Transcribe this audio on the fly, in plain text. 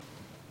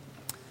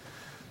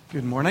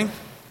Good morning.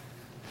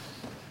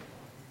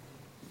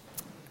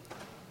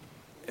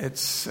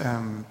 It's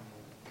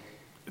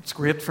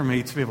great for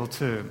me to be able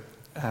to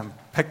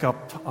pick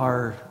up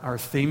our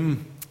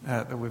theme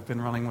that we've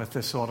been running with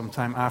this autumn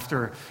time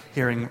after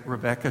hearing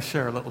Rebecca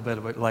share a little bit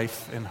about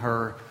life in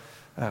her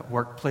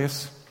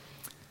workplace.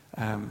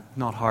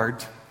 Not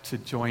hard to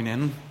join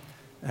in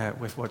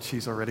with what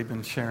she's already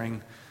been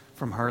sharing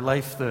from her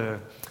life.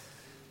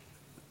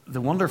 The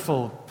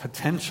wonderful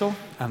potential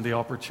and the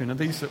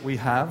opportunities that we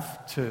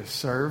have to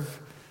serve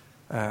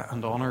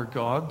and honor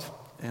God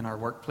in our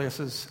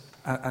workplaces,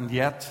 and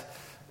yet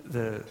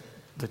the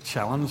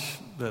challenge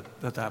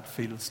that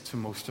feels to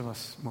most of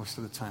us most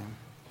of the time.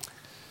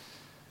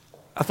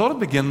 I thought I'd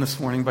begin this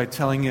morning by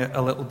telling you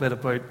a little bit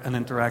about an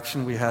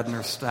interaction we had in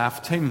our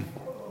staff team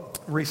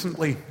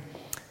recently.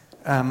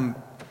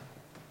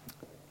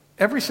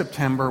 Every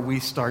September we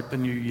start the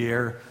new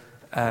year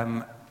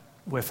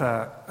with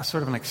a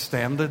sort of an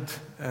extended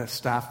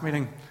staff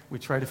meeting. We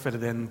try to fit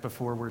it in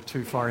before we're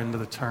too far into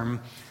the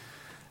term.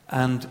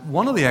 And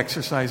one of the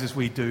exercises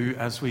we do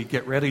as we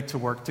get ready to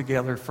work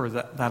together for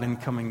that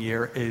incoming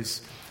year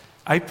is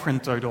I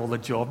print out all the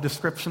job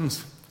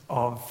descriptions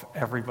of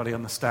everybody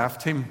on the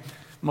staff team,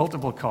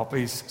 multiple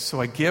copies, so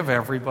I give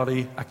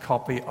everybody a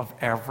copy of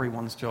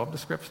everyone's job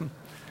description.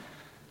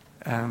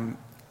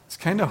 It's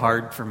kind of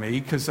hard for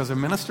me because as a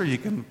minister you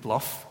can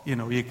bluff,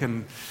 you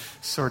can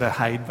sort of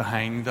hide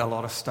behind a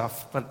lot of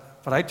stuff,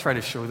 but I try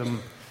to show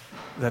them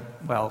that,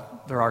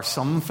 well, there are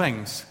some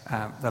things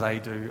that I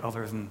do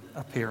other than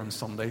appear on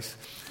Sundays.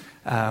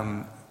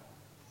 And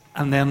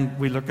then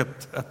we look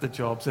at the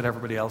jobs that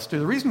everybody else do.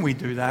 The reason we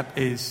do that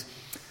is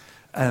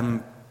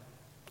to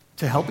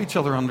help each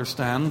other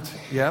understand,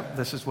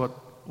 this is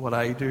what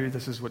I do,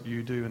 this is what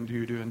you do, and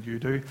you do, and you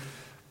do,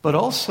 but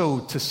also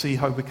to see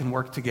how we can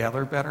work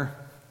together better,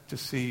 to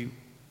see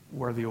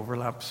where the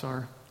overlaps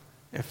are,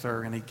 if there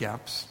are any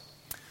gaps.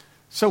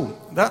 So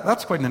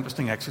that's quite an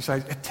interesting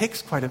exercise. It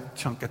takes quite a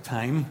chunk of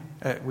time.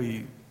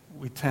 We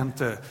tend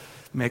to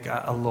make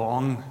a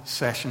long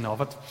session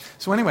of it.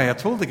 So anyway, I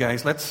told the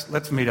guys,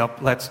 let's meet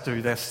up, let's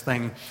do this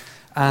thing.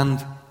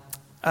 And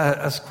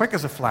as quick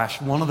as a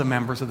flash, one of the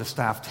members of the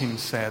staff team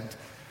said,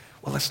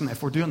 well, listen,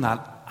 if we're doing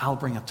that, I'll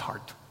bring a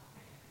tart.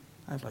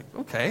 I was like,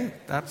 okay,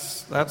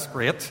 that's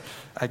great.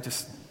 I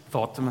just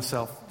thought to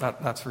myself,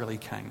 that's really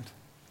kind.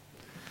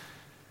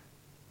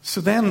 So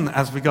then,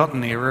 as we got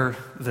nearer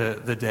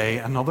the day,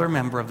 another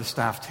member of the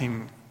staff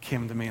team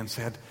came to me and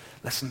said,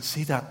 listen,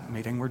 see that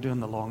meeting? We're doing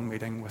the long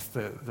meeting with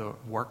the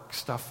work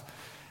stuff.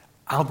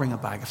 I'll bring a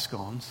bag of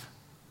scones.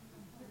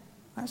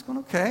 I was going,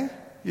 okay,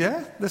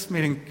 yeah, this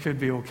meeting could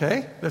be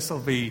okay. This will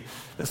be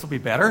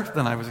better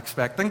than I was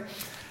expecting.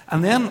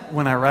 And then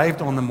when I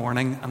arrived on the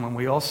morning and when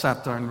we all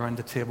sat down around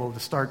the table to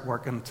start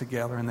working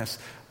together in this,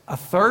 a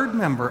third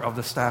member of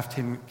the staff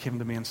team came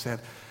to me and said,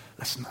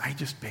 listen, I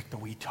just baked a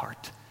wee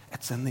tart.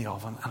 It's in the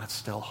oven and it's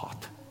still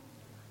hot.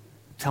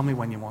 Tell me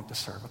when you want to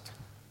serve it.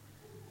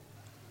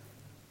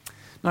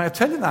 Now, I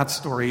tell you that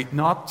story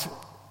not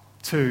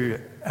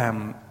to,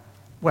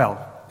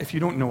 if you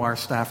don't know our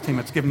staff team,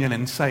 it's given you an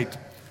insight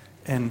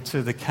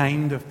into the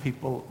kind of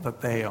people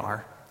that they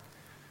are.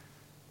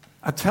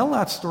 I tell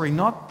that story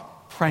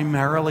not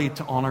primarily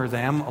to honor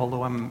them,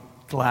 although I'm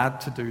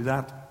glad to do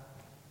that.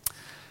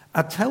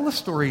 I tell the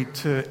story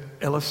to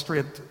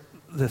illustrate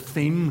the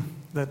theme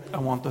that I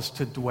want us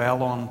to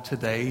dwell on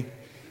today.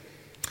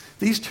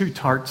 These two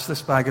tarts,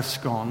 this bag of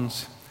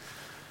scones,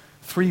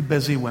 three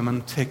busy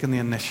women taking the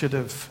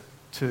initiative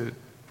to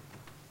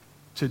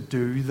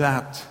do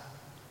that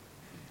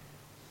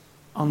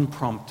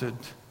unprompted,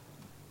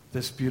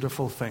 this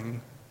beautiful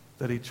thing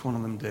that each one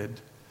of them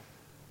did.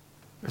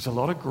 There's a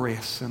lot of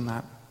grace in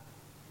that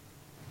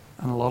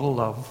and a lot of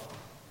love.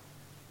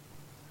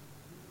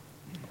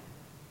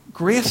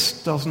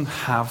 Grace doesn't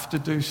have to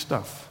do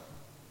stuff.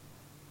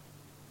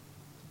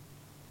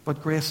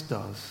 But grace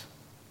does.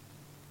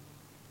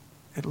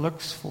 It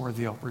looks for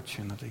the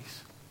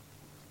opportunities.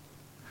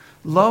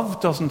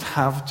 Love doesn't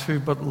have to,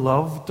 but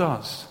love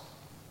does.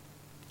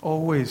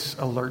 Always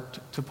alert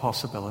to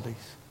possibilities.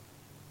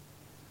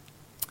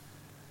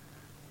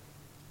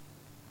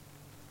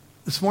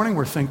 This morning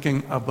we're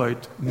thinking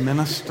about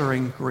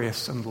ministering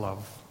grace and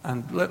love.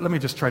 And let me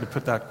just try to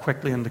put that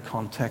quickly into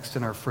context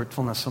in our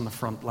Fruitfulness on the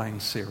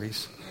Frontline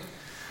series.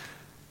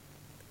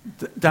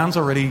 Dan's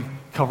already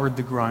covered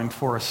the ground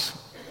for us.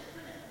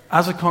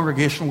 As a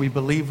congregation, we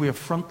believe we have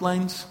front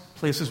lines,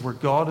 places where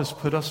God has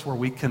put us, where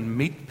we can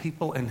meet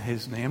people in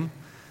His name.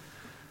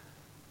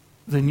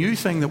 The new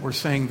thing that we're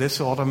saying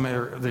this autumn,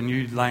 or the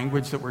new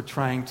language that we're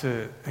trying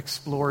to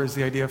explore, is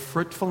the idea of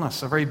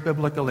fruitfulness, a very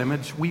biblical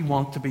image. We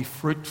want to be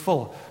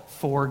fruitful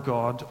for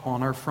God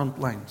on our front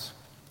lines.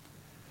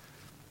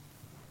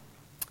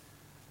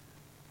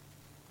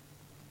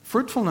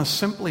 Fruitfulness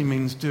simply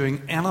means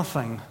doing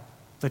anything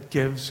that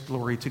gives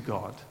glory to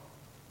God.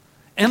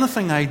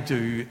 Anything I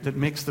do that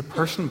makes the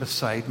person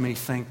beside me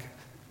think,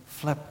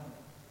 flip,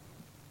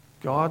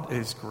 God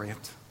is great.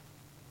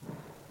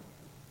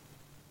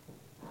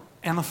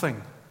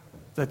 Anything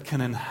that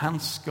can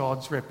enhance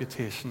God's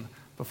reputation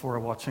before a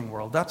watching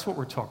world. That's what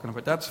we're talking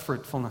about. That's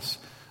fruitfulness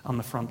on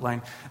the front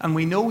line. And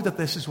we know that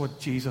this is what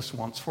Jesus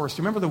wants for us.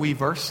 Do you remember the wee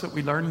verse that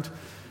we learned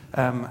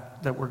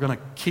that we're going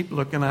to keep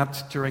looking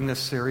at during this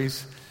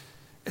series?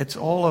 It's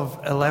all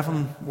of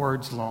 11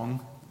 words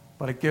long,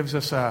 but it gives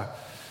us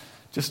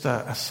just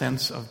a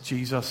sense of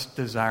Jesus'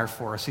 desire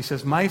for us. He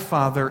says, "My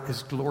Father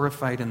is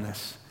glorified in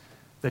this,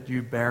 that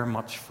you bear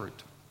much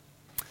fruit."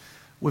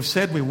 We've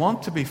said we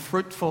want to be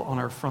fruitful on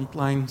our front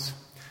lines,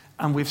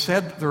 and we've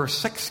said there are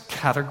 6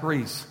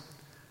 categories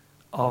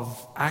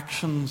of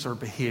actions or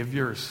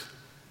behaviors.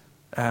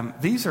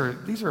 These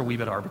are a wee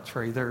bit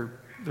arbitrary.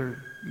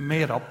 They're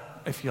made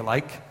up, if you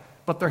like,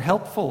 but they're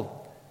helpful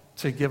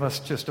to give us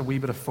just a wee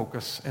bit of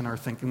focus in our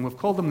thinking. We've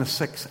called them the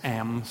 6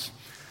 M's.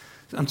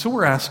 And so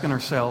we're asking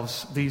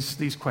ourselves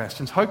these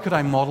questions. How could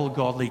I model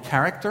godly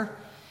character?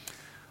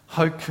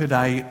 How could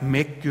I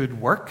make good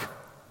work?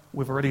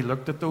 We've already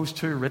looked at those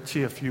 2.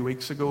 Richie, a few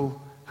weeks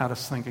ago, had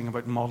us thinking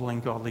about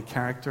modeling godly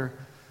character.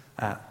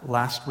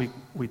 Last week,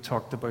 we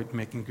talked about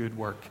making good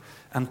work.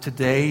 And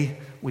today,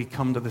 we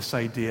come to this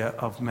idea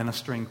of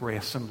ministering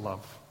grace and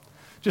love.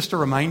 Just to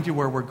remind you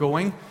where we're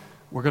going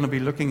to be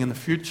looking in the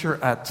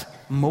future at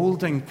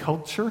molding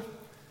culture.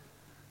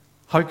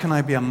 How can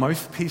I be a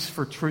mouthpiece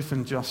for truth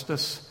and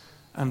justice?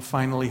 And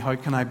finally, how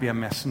can I be a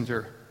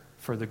messenger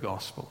for the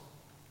gospel?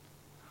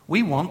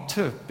 We want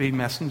to be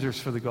messengers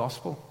for the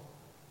gospel.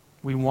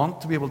 We want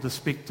to be able to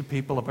speak to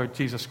people about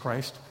Jesus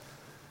Christ.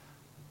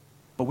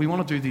 But we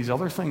want to do these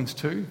other things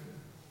too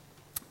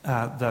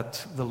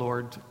that the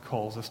Lord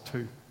calls us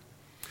to.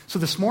 So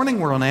this morning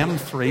we're on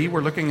M3.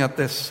 We're looking at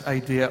this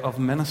idea of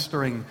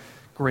ministering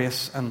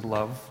grace and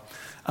love.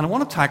 And I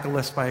want to tackle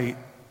this by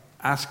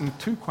asking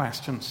 2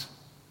 questions.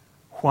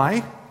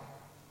 Why?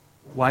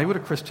 Why would a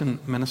Christian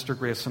minister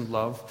grace and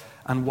love?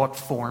 And what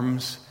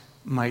forms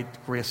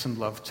might grace and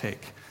love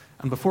take?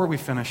 And before we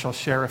finish, I'll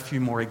share a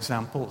few more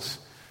examples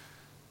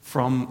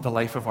from the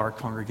life of our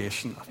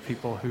congregation of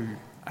people who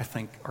I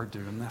think are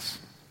doing this.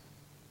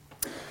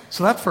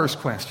 So that first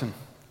question,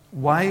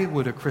 why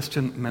would a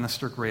Christian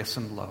minister grace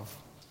and love?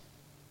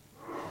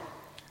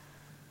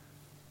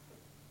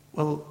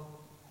 Well,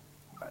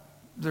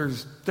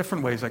 there's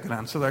different ways I could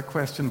answer that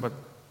question, but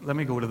let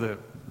me go to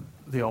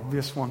the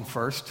obvious one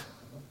first.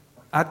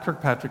 At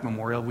Kirkpatrick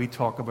Memorial, we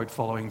talk about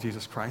following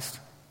Jesus Christ,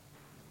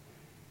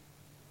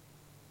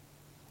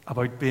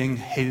 about being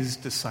his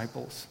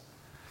disciples,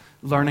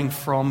 learning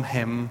from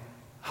him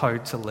how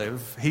to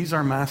live. He's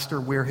our master,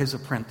 we're his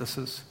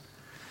apprentices.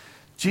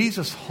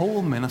 Jesus'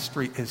 whole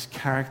ministry is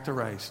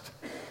characterized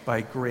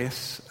by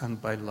grace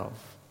and by love.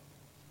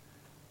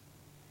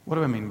 What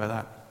do I mean by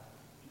that?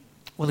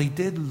 Well, he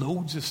did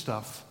loads of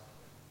stuff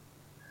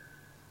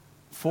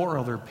for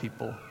other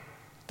people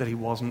that he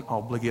wasn't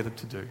obligated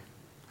to do.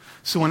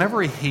 So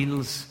whenever he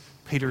heals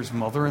Peter's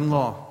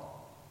mother-in-law,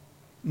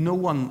 no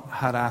one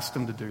had asked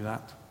him to do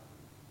that.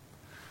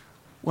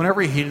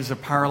 Whenever he heals a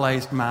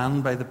paralyzed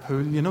man by the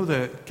pool, you know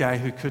the guy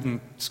who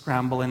couldn't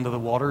scramble into the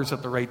waters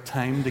at the right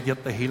time to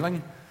get the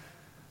healing?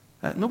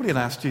 Nobody had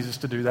asked Jesus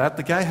to do that.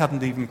 The guy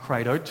hadn't even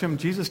cried out to him.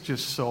 Jesus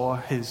just saw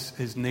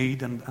his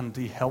need and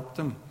he helped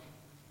him.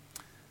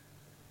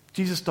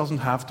 Jesus doesn't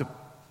have to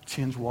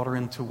change water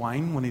into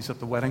wine when he's at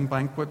the wedding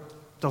banquet,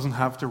 doesn't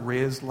have to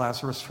raise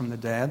Lazarus from the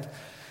dead.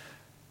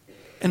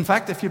 In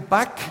fact, if you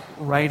back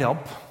right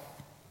up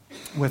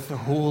with the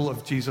whole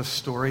of Jesus'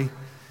 story,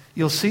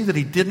 you'll see that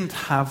he didn't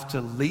have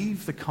to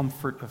leave the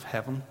comfort of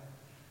heaven,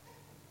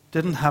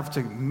 didn't have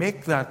to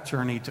make that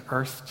journey to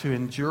earth to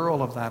endure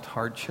all of that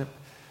hardship,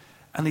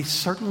 and he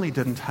certainly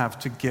didn't have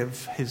to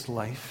give his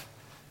life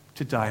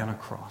to die on a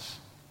cross.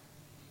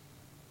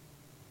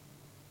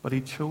 But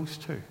he chose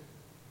to.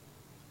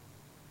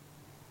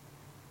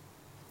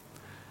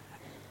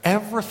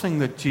 Everything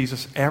that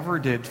Jesus ever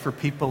did for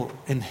people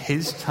in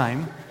his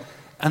time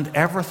and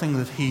everything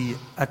that he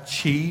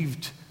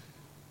achieved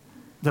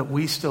that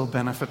we still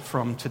benefit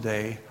from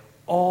today,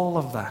 all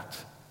of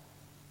that,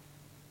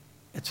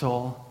 it's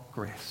all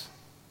grace.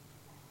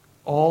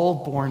 All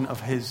born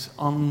of his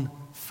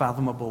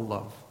unfathomable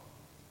love.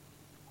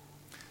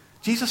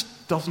 Jesus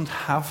doesn't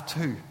have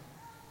to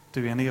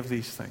do any of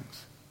these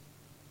things,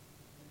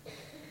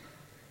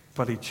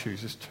 but he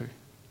chooses to.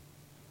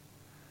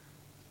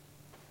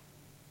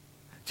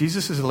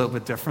 Jesus is a little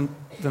bit different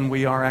than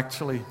we are,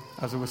 actually,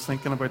 as I was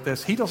thinking about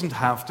this. He doesn't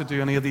have to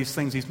do any of these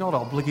things. He's not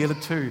obligated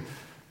to.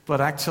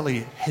 But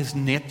actually, his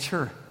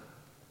nature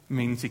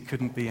means he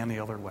couldn't be any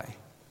other way.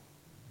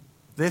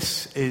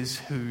 This is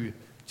who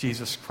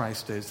Jesus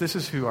Christ is. This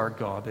is who our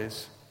God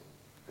is.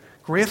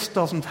 Grace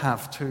doesn't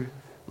have to.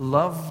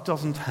 Love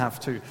doesn't have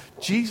to.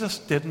 Jesus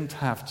didn't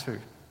have to,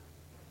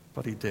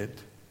 but he did.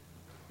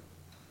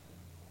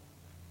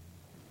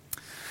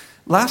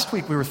 Last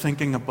week we were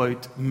thinking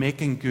about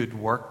making good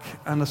work,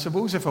 and I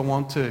suppose if I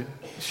want to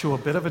show a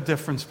bit of a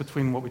difference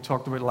between what we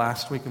talked about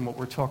last week and what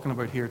we're talking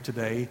about here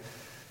today,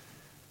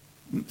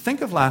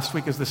 think of last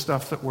week as the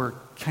stuff that we're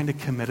kind of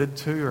committed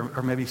to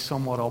or maybe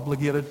somewhat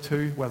obligated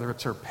to, whether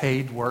it's our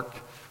paid work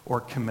or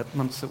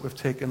commitments that we've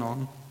taken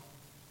on.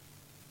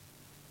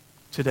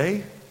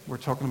 Today, we're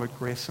talking about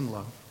grace and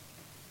love,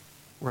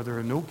 where there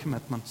are no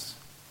commitments,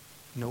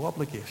 no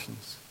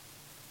obligations.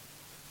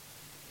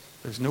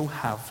 There's no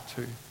have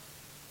to.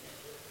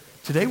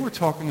 Today, we're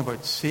talking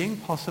about seeing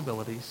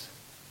possibilities,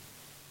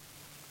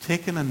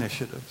 taking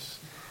initiatives,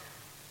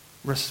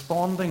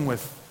 responding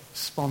with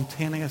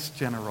spontaneous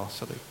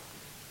generosity,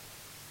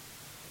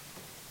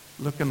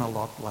 looking a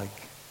lot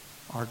like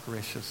our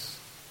gracious,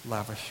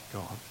 lavish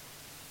God.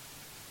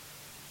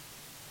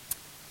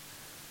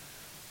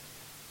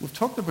 We've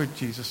talked about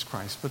Jesus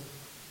Christ, but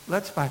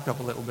let's back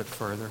up a little bit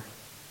further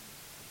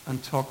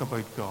and talk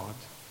about God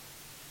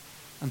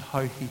and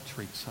how he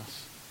treats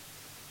us.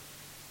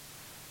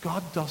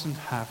 God doesn't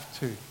have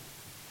to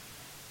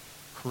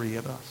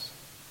create us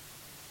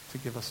to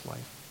give us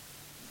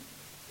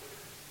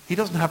life. He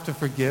doesn't have to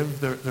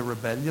forgive the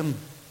rebellion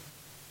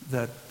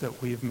that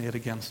we have made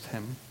against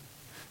him.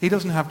 He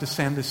doesn't have to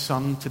send his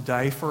Son to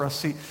die for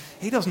us.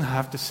 He doesn't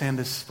have to send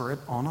his Spirit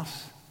on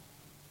us.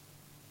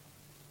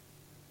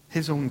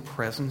 His own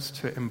presence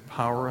to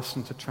empower us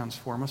and to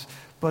transform us.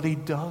 But he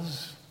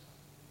does.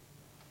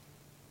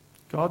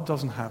 God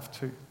doesn't have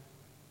to,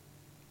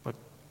 but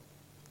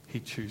he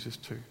chooses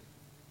to.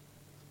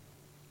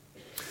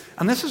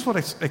 And this is what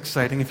is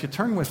exciting. If you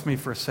turn with me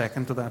for a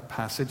second to that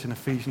passage in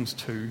Ephesians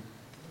 2.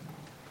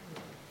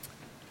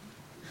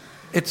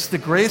 It's the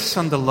grace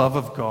and the love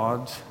of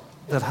God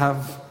that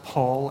have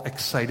Paul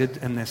excited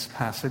in this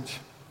passage.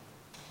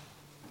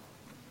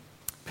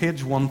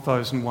 Page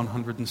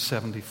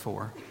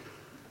 1174.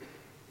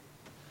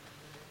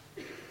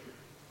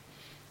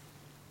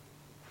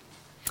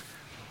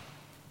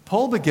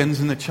 Paul begins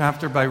in the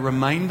chapter by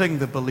reminding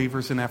the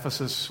believers in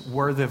Ephesus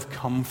where they've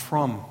come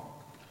from.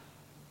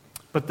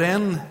 But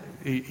then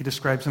he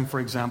describes them, for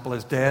example,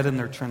 as dead in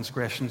their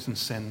transgressions and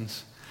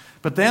sins.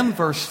 But then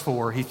verse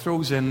 4, he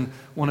throws in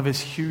one of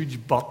his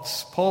huge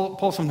buts.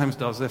 Paul sometimes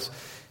does this.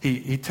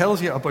 He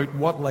tells you about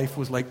what life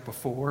was like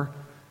before,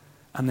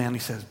 and then he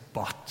says,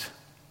 but.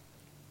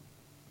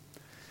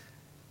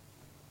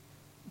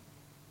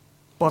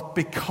 But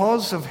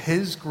because of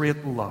his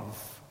great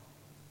love,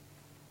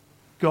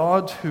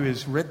 God, who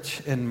is rich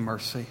in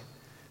mercy,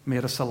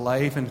 made us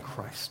alive in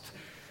Christ.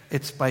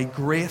 It's by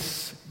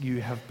grace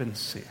you have been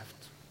saved.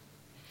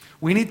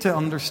 We need to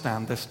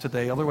understand this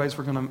today, otherwise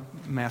we're going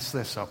to mess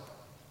this up.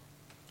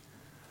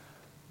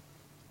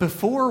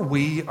 Before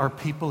we are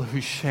people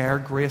who share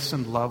grace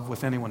and love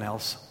with anyone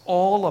else,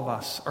 all of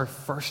us are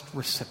first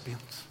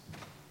recipients.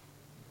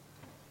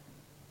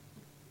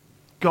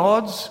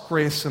 God's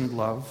grace and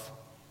love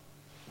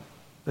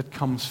that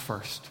comes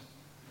first.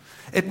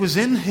 It was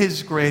in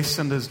his grace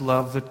and his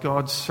love that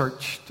God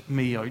searched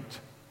me out,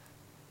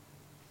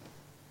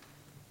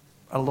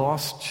 a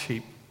lost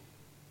sheep.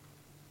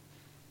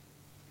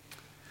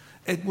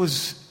 It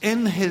was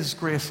in his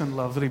grace and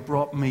love that he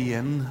brought me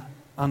in,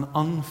 an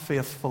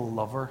unfaithful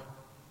lover.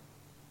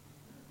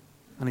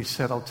 And he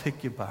said, I'll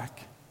take you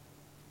back.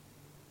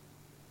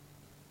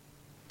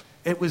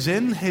 It was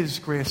in his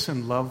grace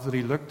and love that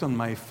he looked on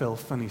my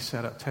filth and he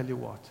said, I'll tell you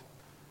what,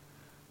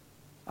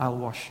 I'll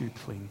wash you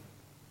clean.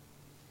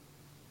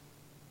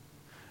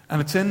 And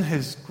it's in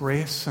his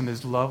grace and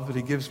his love that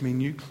he gives me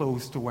new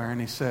clothes to wear,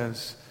 and he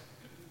says,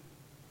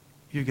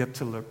 you get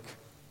to look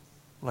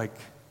like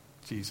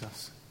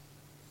Jesus.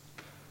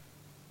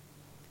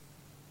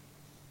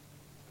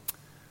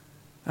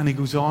 And he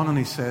goes on and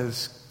he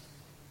says,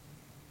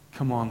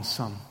 come on,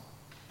 son.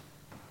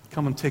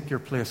 Come and take your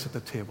place at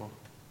the table.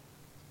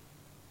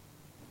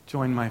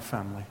 Join my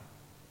family.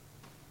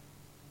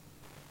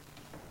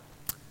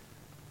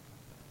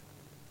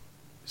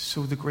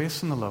 So the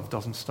grace and the love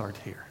doesn't start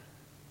here.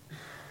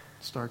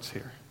 It starts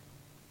here.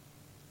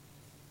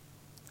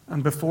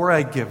 And before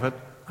I give it,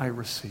 I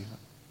receive it.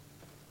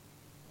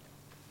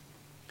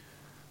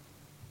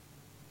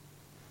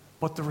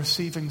 But the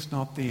receiving's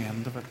not the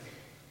end of it.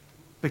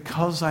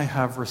 Because I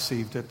have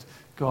received it,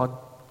 God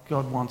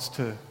wants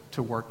to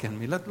work in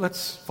me.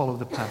 Let's follow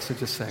the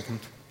passage a second.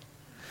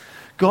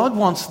 God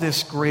wants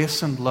this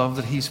grace and love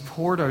that he's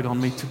poured out on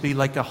me to be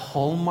like a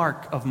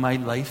hallmark of my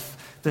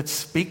life that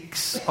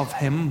speaks of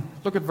him.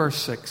 Look at verse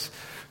 6.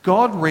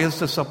 God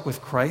raised us up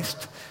with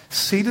Christ,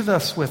 seated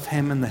us with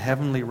him in the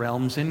heavenly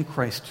realms in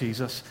Christ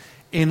Jesus,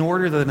 in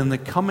order that in the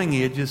coming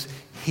ages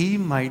he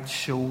might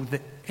show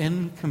the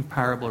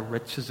incomparable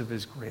riches of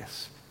his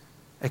grace,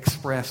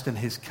 expressed in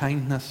his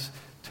kindness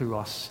to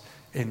us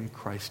in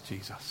Christ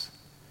Jesus.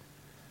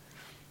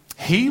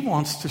 He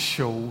wants to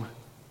show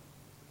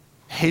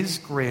his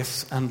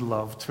grace and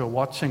love to a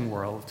watching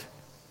world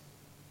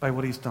by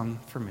what he's done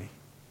for me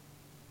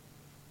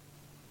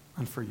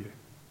and for you.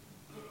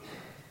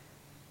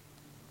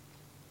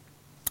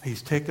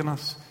 He's taken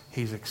us,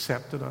 he's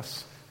accepted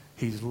us,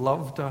 he's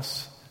loved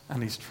us,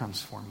 and he's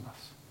transformed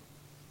us.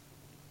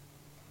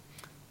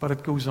 But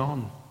it goes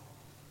on.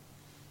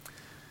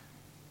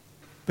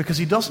 Because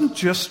he doesn't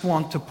just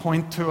want to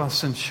point to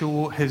us and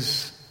show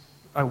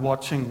a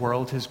watching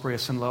world his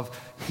grace and love.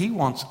 He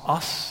wants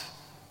us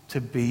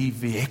to be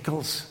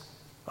vehicles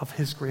of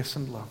his grace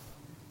and love.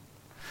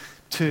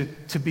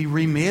 to be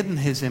remade in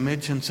his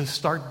image and to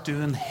start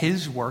doing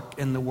his work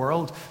in the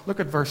world. Look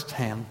at verse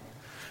 10.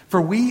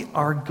 For we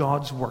are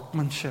God's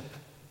workmanship.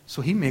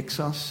 So he makes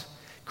us,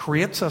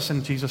 creates us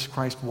in Jesus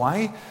Christ.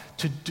 Why?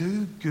 To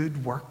do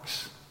good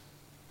works,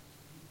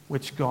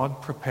 which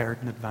God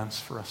prepared in advance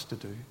for us to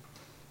do.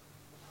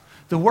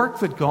 The work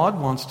that God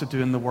wants to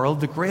do in the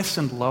world, the grace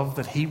and love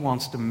that he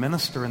wants to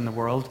minister in the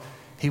world,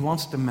 he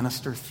wants to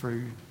minister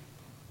through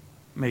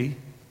me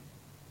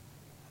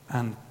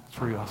and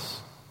through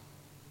us.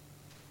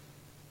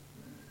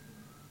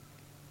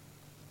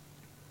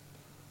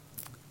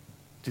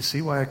 Do you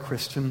see why a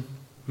Christian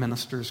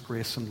ministers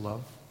grace and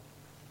love?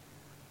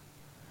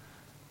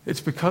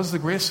 It's because the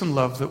grace and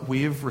love that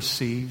we have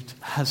received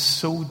has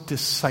so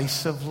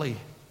decisively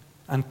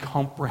and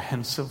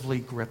comprehensively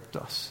gripped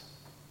us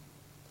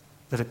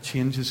that it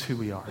changes who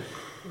we are,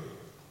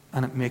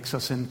 and it makes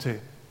us into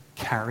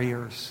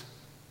carriers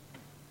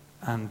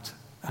and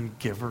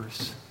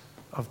givers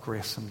of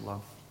grace and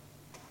love.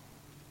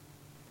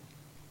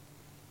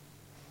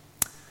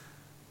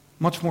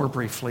 Much more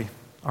briefly,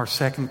 our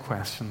second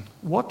question: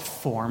 what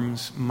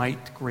forms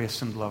might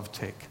grace and love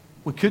take?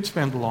 We could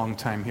spend a long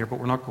time here, but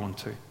we're not going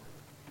to.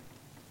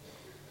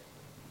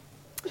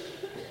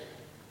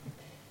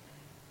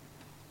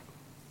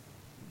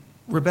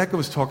 Rebecca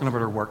was talking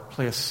about her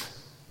workplace.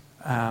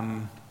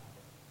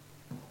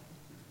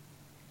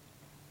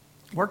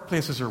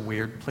 Workplaces are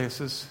weird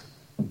places.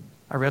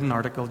 I read an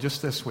article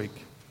just this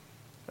week,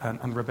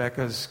 and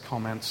Rebecca's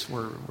comments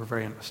were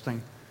very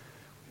interesting.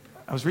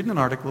 I was reading an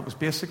article that was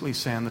basically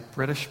saying that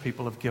British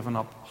people have given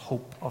up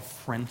hope of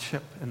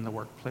friendship in the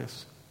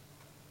workplace.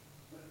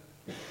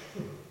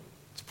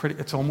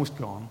 It's almost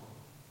gone.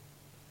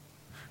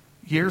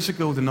 Years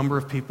ago, the number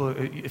of people,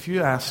 if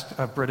you asked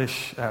a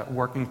British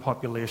working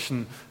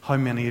population how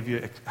many of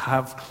you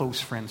have close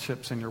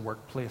friendships in your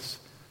workplace,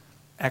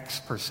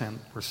 X%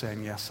 were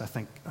saying, yes, I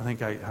think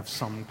I have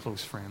some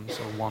close friends,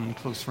 or one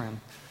close friend.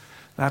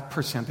 That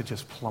percentage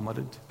has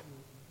plummeted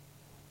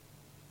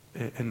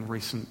in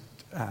recent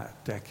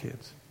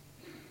decades.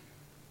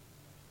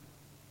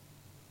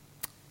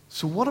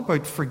 So what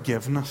about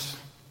forgiveness?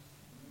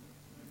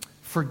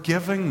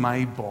 Forgiving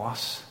my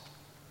boss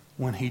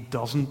when he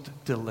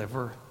doesn't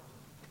deliver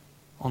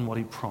on what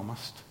he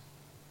promised.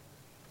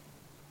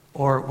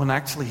 Or when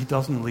actually he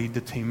doesn't lead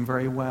the team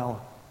very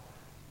well,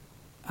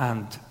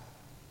 and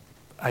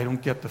I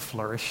don't get to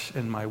flourish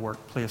in my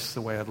workplace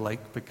the way I'd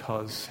like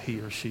because he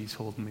or she's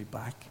holding me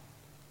back.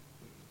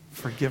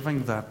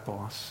 Forgiving that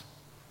boss.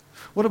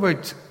 What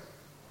about,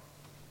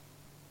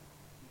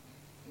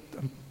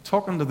 I'm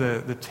talking to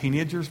the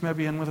teenagers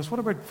maybe in with us, what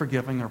about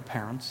forgiving our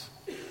parents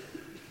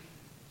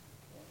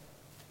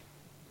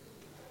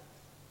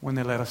when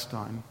they let us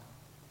down?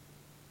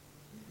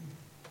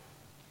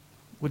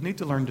 We'd need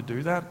to learn to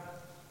do that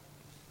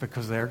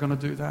because they're going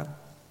to do that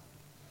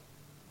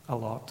a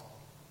lot.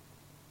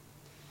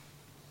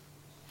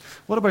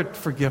 What about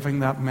forgiving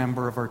that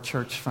member of our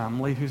church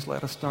family who's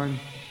let us down?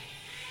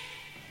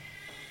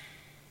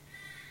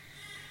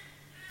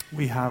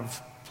 We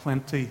have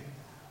plenty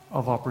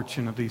of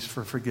opportunities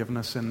for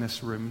forgiveness in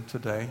this room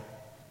today.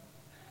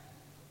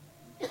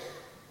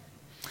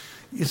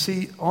 You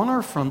see, on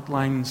our front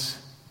lines,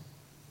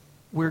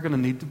 we're going to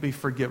need to be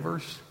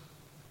forgivers.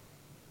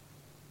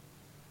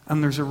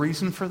 And there's a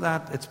reason for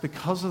that. It's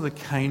because of the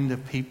kind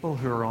of people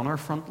who are on our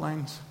front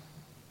lines.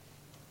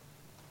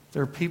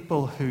 There are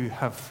people who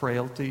have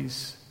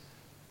frailties,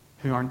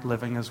 who aren't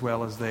living as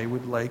well as they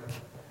would like.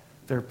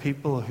 There are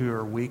people who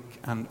are weak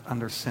and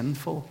are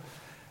sinful.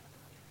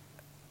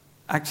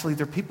 Actually,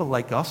 they're people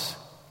like us.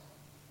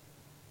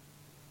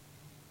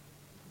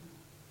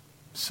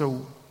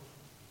 So,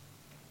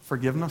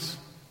 forgiveness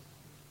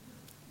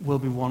will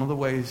be one of the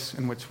ways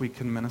in which we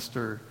can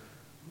minister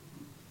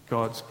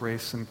God's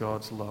grace and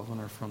God's love on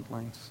our front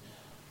lines.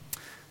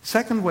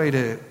 Second way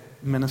to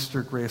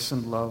minister grace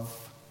and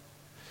love,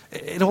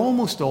 it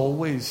almost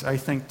always, I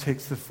think,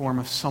 takes the form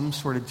of some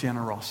sort of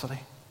generosity,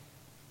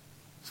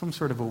 some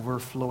sort of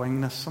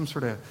overflowingness, some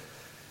sort of...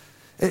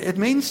 It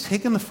means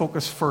taking the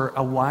focus for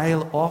a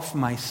while off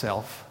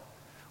myself,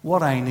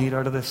 what I need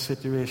out of this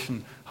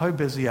situation, how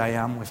busy I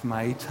am with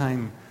my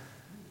time,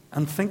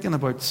 and thinking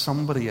about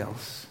somebody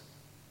else,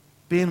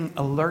 being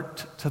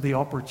alert to the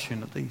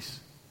opportunities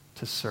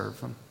to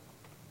serve them.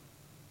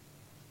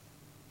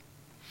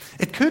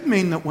 It could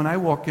mean that when I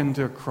walk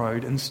into a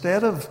crowd,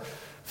 instead of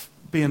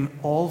being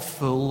all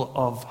full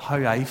of how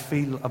I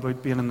feel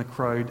about being in the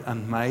crowd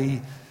and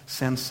my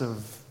sense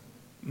of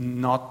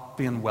not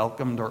being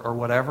welcomed or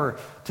whatever,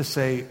 to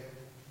say,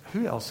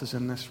 who else is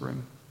in this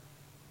room?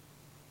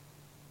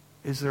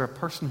 Is there a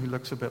person who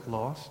looks a bit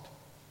lost?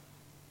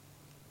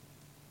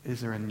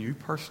 Is there a new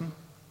person?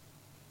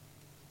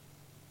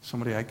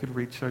 Somebody I could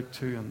reach out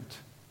to and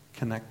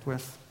connect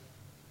with?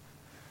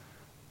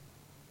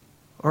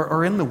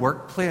 Or in the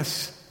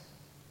workplace,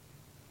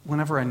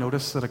 whenever I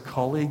notice that a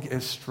colleague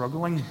is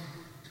struggling,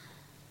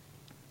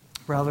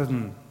 rather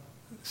than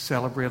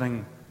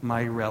celebrating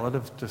my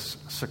relative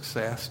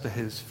success to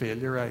his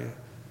failure,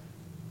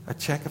 I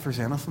check if there's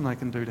anything I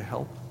can do to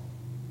help.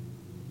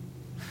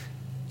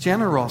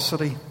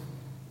 Generosity.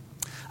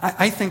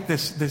 I think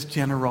this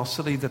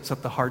generosity that's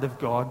at the heart of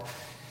God,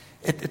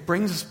 it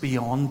brings us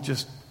beyond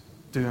just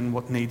doing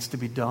what needs to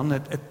be done.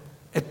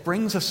 It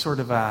brings us sort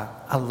of a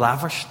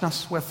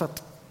lavishness with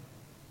it.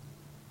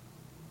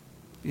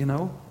 You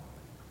know?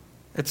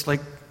 It's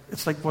like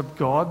what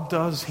God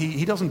does.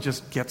 He doesn't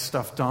just get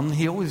stuff done.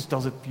 He always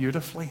does it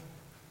beautifully.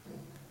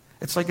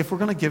 It's like if we're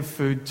going to give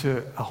food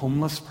to a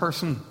homeless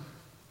person,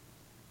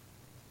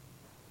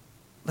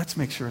 let's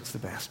make sure it's the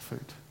best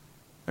food.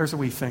 There's a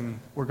wee thing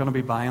we're going to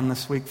be buying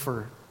this week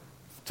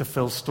to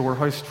fill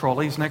storehouse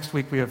trolleys. Next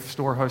week we have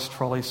storehouse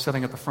trolleys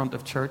sitting at the front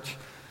of church.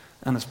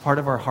 And as part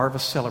of our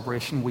harvest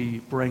celebration, we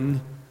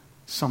bring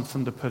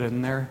something to put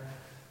in there.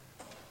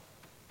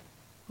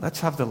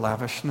 Let's have the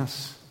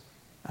lavishness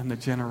and the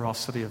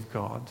generosity of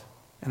God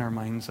in our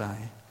mind's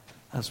eye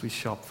as we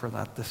shop for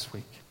that this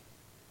week.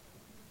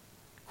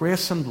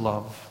 Grace and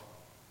love.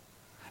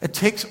 It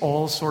takes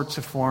all sorts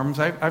of forms.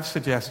 I've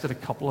suggested a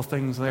couple of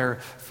things there.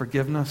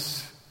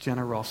 Forgiveness,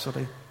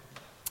 generosity.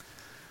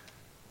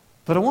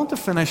 But I want to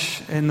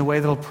finish in the way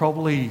that I'll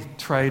probably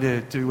try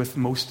to do with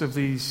most of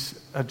these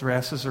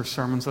addresses or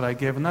sermons that I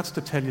give, and that's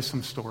to tell you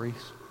some stories.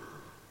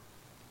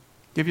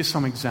 Give you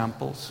some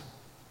examples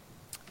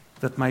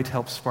that might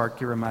help spark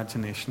your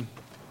imagination.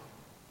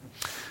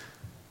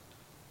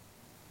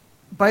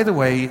 By the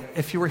way,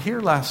 if you were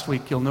here last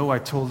week, you'll know I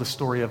told the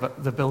story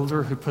of the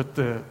builder who put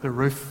the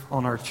roof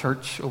on our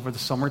church over the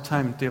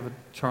summertime, David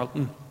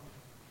Charlton.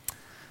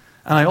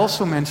 And I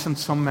also mentioned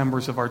some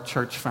members of our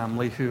church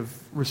family who have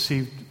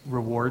received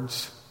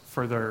rewards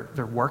for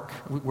their work.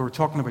 We were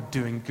talking about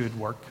doing good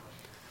work.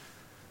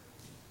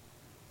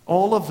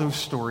 All of those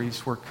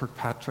stories were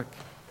Kirkpatrick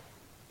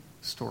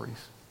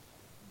stories.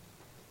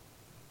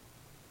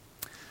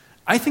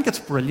 I think it's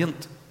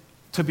brilliant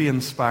to be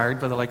inspired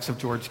by the likes of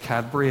George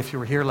Cadbury. If you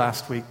were here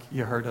last week,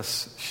 you heard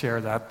us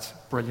share that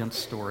brilliant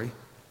story.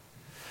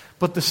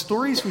 But the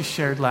stories we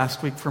shared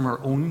last week from our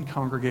own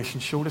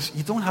congregation showed us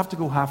you don't have to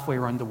go halfway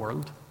around the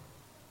world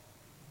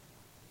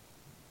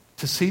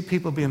to see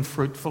people being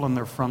fruitful in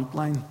their front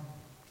line.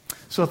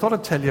 So I thought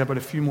I'd tell you about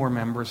a few more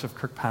members of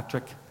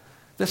Kirkpatrick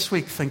this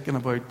week, thinking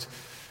about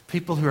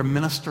people who are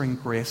ministering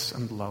grace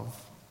and love.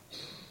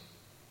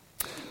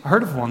 I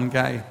heard of one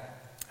guy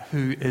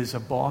who is a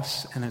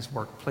boss in his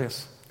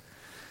workplace.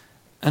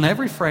 And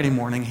every Friday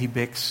morning he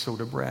bakes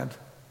soda bread.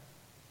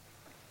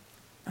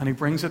 And he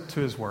brings it to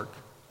his work.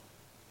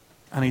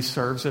 And he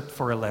serves it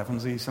for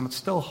 11sies, and it's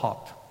still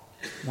hot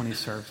when he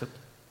serves it.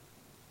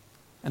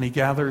 And he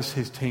gathers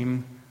his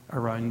team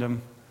around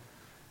him,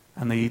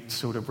 and they eat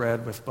soda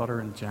bread with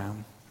butter and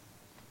jam.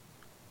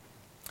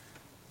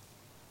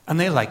 And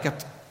they like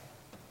it.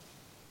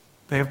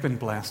 They have been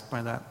blessed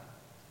by that.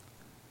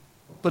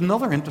 But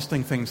another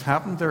interesting thing's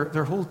happened.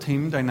 Their whole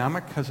team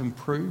dynamic has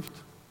improved.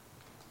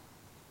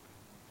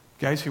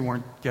 Guys who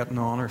weren't getting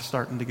on are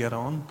starting to get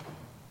on.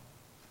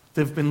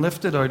 They've been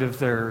lifted out of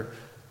their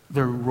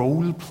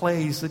role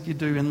plays that you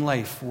do in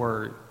life,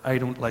 where I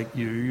don't like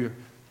you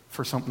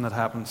for something that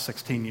happened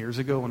 16 years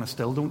ago and I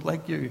still don't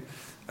like you.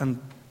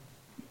 And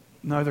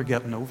now they're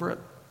getting over it.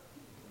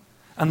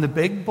 And the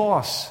big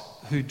boss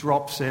who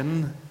drops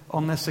in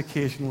on this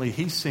occasionally,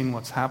 he's seen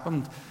what's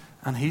happened,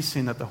 and he's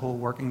seen that the whole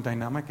working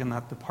dynamic in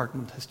that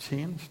department has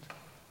changed.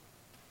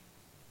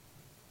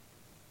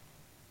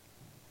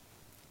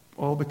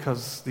 All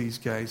because these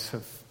guys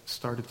have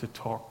started to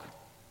talk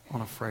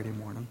on a Friday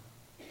morning.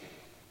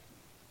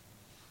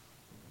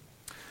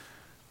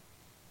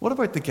 What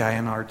about the guy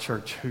in our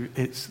church who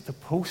is the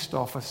post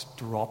office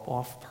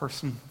drop-off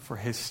person for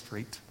his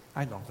street?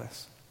 I love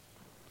this.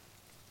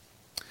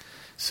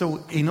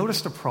 So he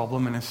noticed a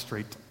problem in his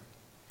street.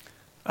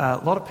 A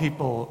lot of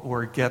people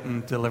were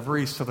getting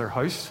deliveries to their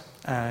house.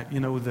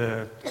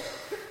 The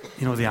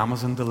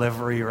Amazon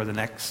delivery or the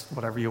next,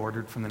 whatever you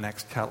ordered from the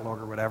next catalog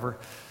or whatever.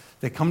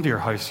 They come to your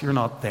house, you're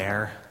not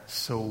there,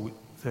 so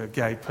the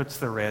guy puts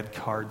the red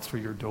card through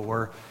your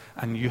door,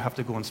 and you have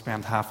to go and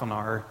spend half an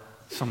hour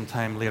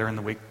sometime later in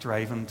the week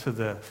driving to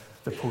the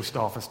post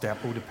office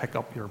depot to pick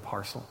up your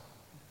parcel.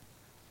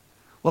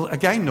 Well, a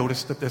guy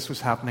noticed that this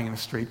was happening in the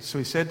street, so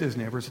he said to his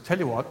neighbours, I tell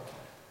you what,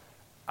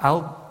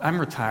 I'm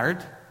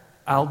retired,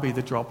 I'll be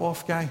the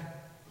drop-off guy.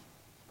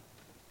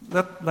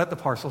 Let the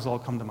parcels all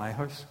come to my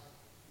house.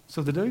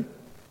 So they do.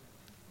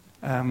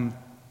 And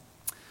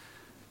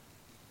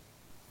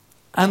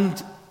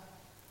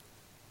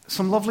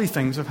some lovely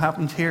things have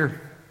happened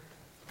here.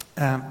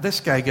 This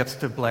guy gets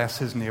to bless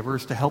his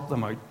neighbours to help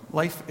them out.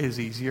 Life is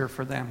easier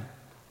for them.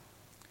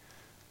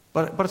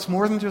 But it's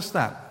more than just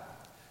that.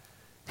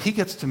 He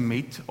gets to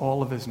meet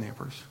all of his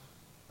neighbours.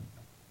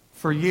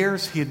 For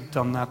years he had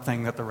done that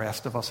thing that the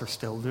rest of us are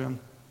still doing.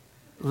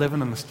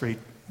 Living in the street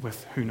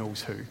with who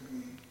knows who.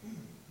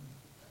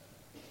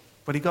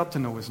 But he got to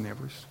know his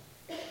neighbours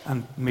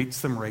and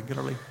meets them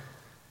regularly.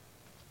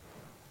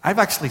 I've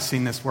actually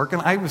seen this work,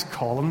 and I was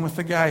calling with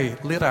the guy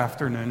late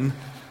afternoon,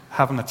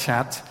 having a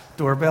chat.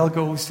 Doorbell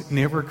goes,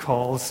 neighbour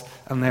calls,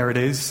 and there it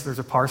is. There's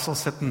a parcel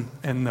sitting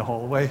in the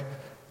hallway.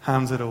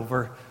 hands it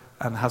over,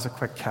 and has a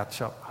quick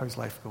catch-up. How's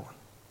life going?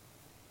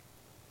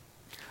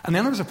 And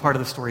then there's a part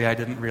of the story I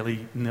didn't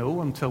really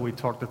know until we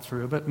talked it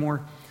through a bit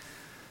more.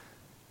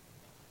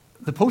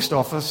 The post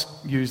office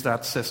used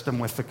that system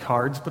with the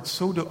cards, but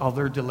so do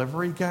other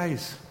delivery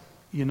guys.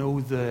 You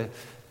know, the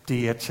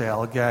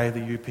DHL guy,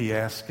 the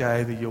UPS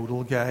guy, the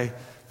Yodel guy,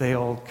 they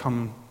all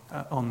come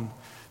on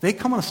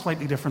a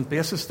slightly different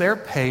basis. They're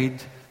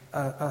paid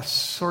a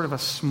sort of a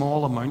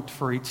small amount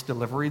for each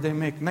delivery they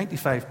make,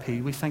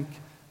 95p, we think,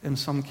 in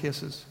some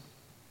cases.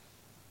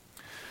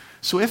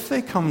 So if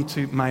they come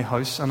to my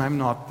house and I'm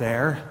not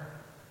there,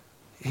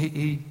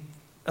 he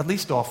at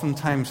least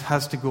oftentimes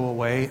has to go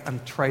away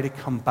and try to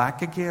come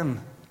back again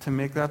to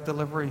make that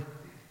delivery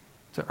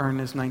to earn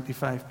his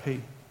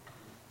 95p.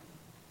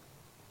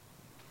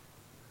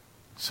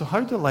 So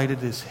how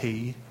delighted is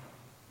he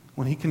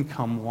when he can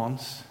come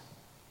once,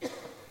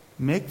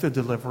 make the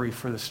delivery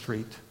for the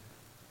street,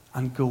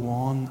 and go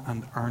on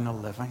and earn a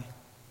living?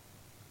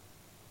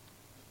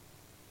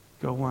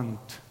 Go and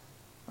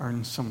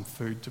earn some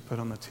food to put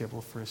on the table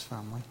for his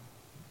family.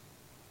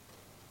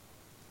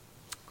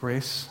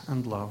 Grace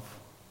and love.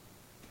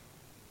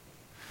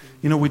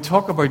 You know, we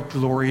talk about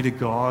glory to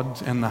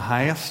God in the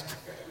highest.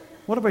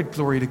 What about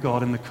glory to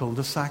God in the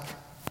cul-de-sac?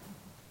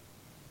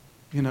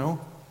 You know,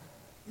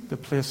 the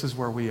places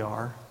where we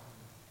are,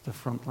 the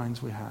front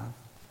lines we have.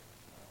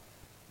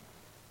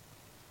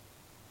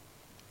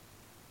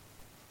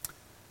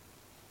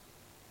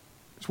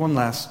 There's one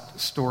last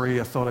story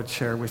I thought I'd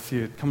share with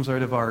you. It comes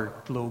out of our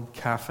Globe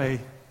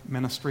Cafe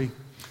ministry.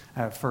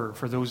 For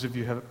those of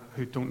you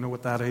who don't know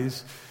what that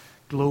is,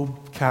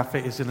 Globe Cafe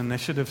is an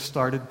initiative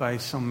started by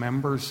some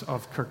members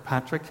of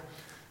Kirkpatrick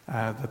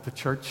that the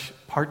church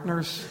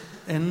partners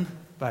in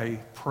by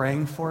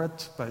praying for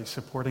it, by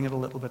supporting it a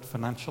little bit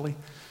financially.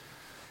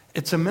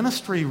 It's a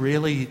ministry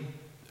really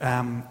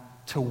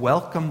to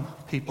welcome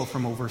people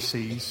from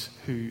overseas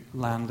who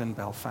land in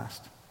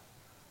Belfast.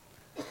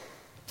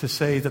 To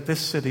say that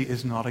this city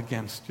is not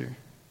against you.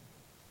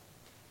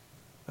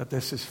 That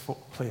this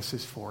place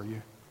is for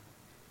you.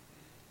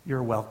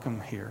 You're welcome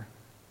here.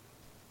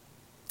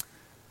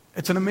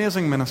 It's an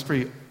amazing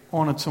ministry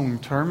on its own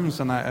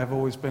terms, and I've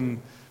always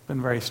been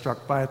very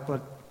struck by it.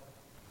 But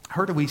I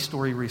heard a wee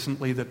story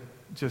recently that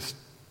just,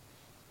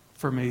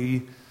 for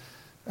me,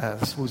 I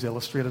suppose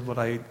illustrated what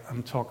I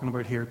am talking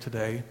about here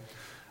today.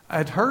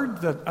 I'd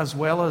heard that as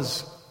well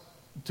as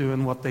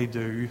doing what they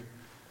do,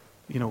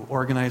 you know,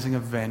 organizing a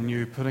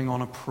venue, putting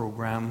on a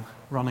program,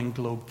 running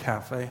Globe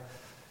Cafe,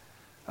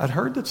 I'd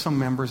heard that some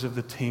members of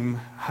the team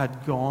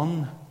had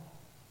gone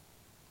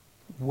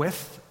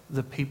with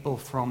the people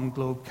from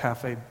Globe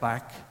Cafe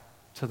back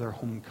to their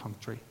home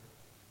country.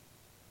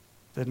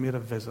 They'd made a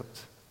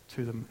visit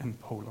to them in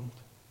Poland.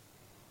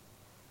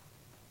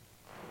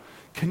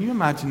 Can you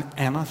imagine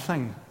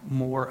anything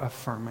more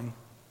affirming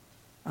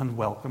and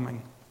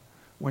welcoming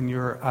when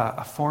you're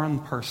a foreign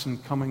person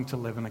coming to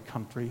live in a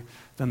country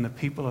than the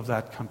people of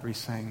that country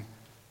saying,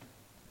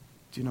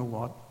 do you know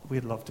what?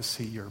 We'd love to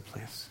see your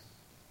place.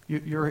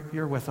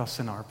 You're with us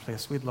in our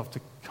place. We'd love to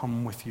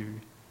come with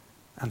you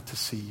and to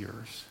see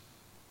yours.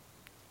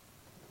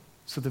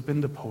 So they've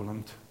been to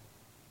Poland.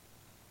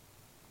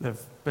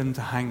 They've been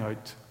to hang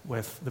out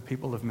with the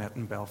people they've met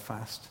in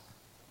Belfast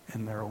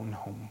in their own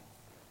home.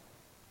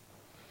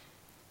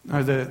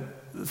 Now, the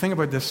thing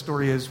about this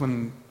story is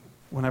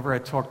whenever I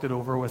talked it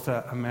over with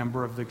a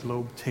member of the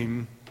Globe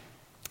team,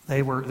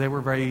 they were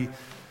very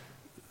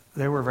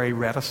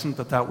reticent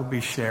that would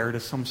be shared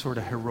as some sort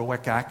of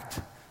heroic act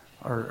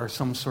or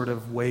some sort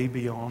of way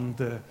beyond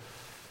the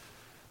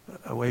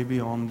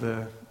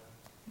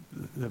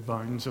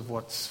bounds of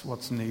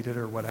what's needed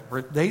or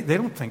whatever. They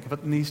don't think of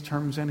it in these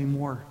terms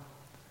anymore.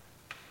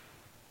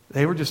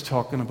 They were just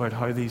talking about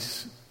how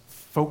these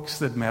folks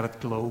that met at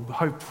Globe,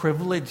 how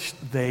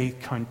privileged they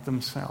count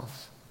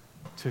themselves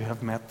to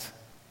have met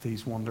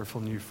these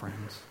wonderful new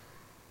friends.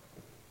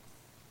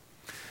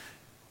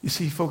 You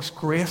see, folks,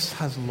 grace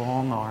has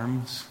long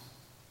arms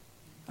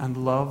and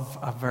love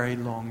a very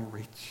long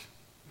reach.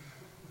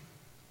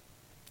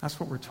 That's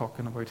what we're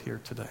talking about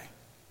here today.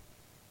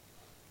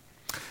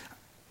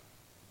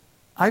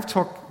 I've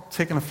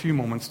taken a few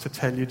moments to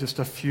tell you just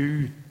a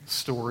few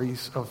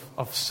stories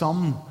of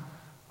some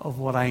of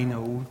what I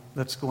know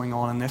that's going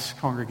on in this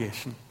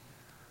congregation,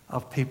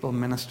 of people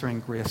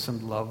ministering grace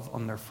and love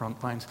on their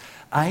front lines.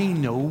 I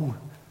know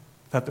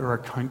that there are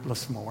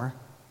countless more.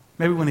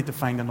 Maybe we need to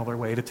find another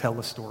way to tell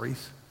the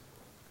stories.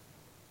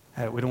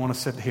 We don't want to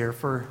sit here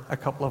for a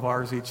couple of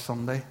hours each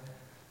Sunday.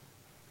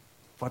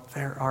 But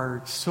there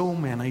are so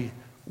many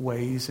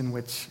ways in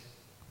which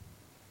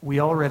we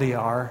already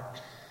are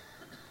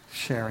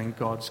sharing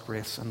God's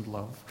grace and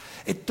love.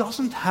 It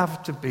doesn't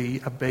have to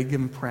be a big,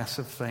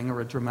 impressive thing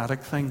or a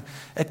dramatic thing.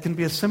 It can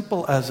be as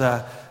simple as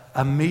a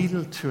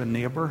meal to a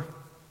neighbor.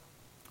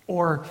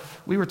 Or,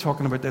 we were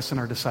talking about this in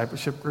our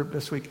discipleship group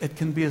this week, it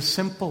can be as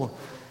simple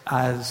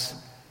as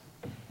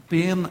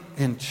being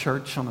in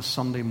church on a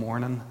Sunday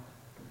morning,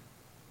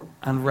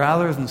 and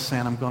rather than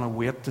saying, I'm going to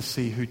wait to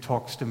see who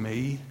talks to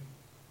me,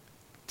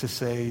 to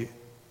say,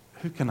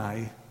 who can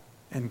I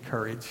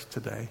encourage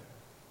today?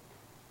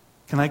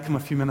 Can I come a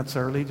few minutes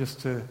early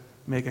just to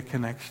make a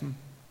connection?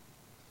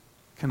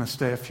 Can I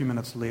stay a few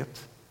minutes late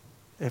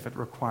if it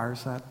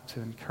requires that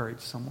to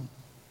encourage someone?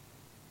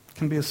 It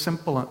can be as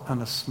simple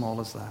and as small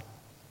as that.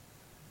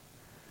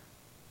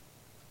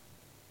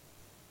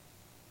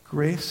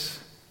 Grace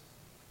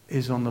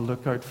is on the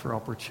lookout for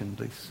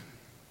opportunities.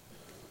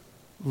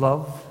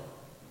 Love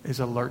is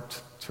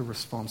alert to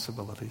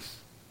responsibilities.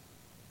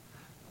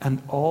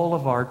 And all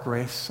of our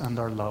grace and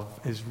our love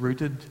is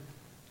rooted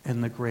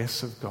in the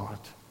grace of God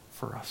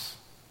for us.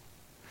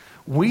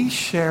 We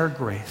share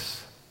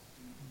grace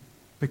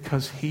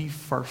because He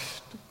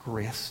first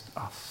graced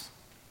us.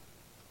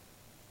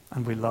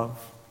 And we love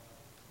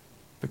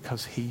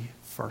because He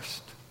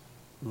first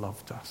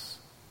loved us.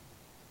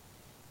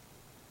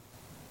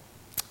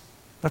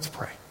 Let's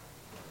pray.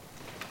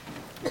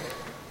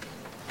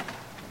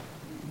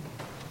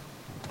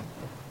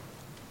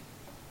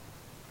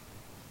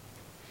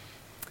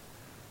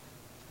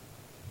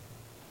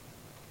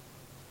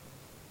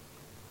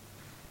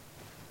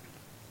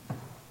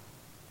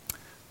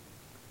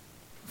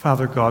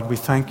 Father God, we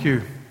thank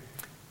you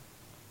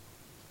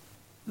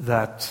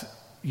that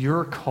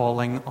your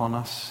calling on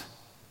us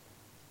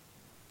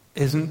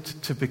isn't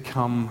to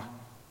become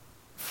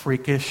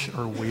freakish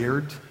or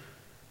weird.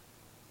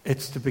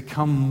 It's to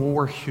become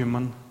more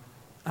human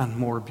and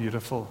more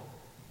beautiful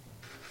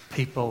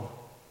people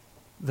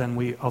than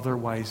we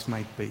otherwise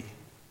might be.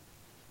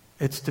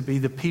 It's to be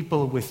the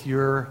people with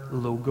your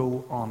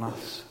logo on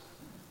us,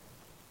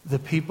 the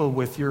people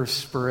with your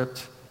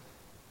Spirit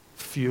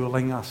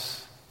fueling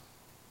us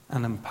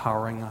and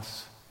empowering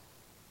us,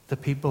 the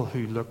people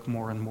who look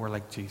more and more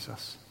like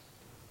Jesus.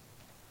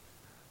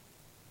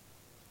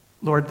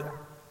 Lord,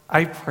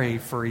 I pray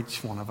for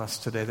each one of us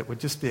today that would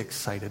just be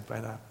excited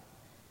by that.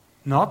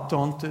 Not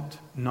daunted,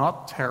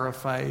 not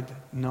terrified,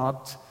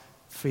 not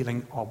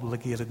feeling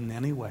obligated in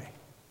any way,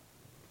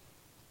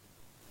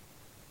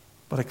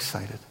 but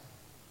excited.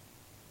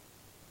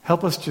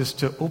 Help us just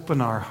to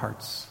open our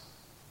hearts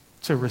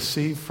to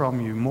receive from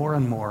you more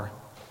and more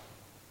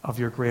of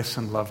your grace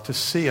and love, to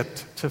see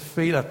it, to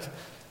feel it,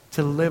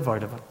 to live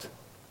out of it,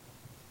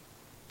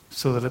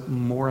 so that it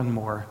more and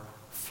more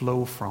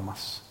flow from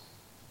us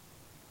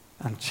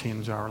and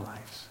change our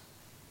lives.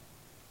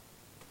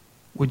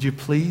 Would you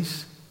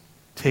please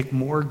take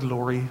more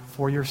glory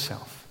for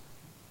yourself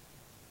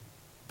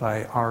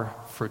by our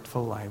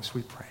fruitful lives,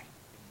 we pray.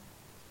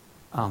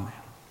 Amen.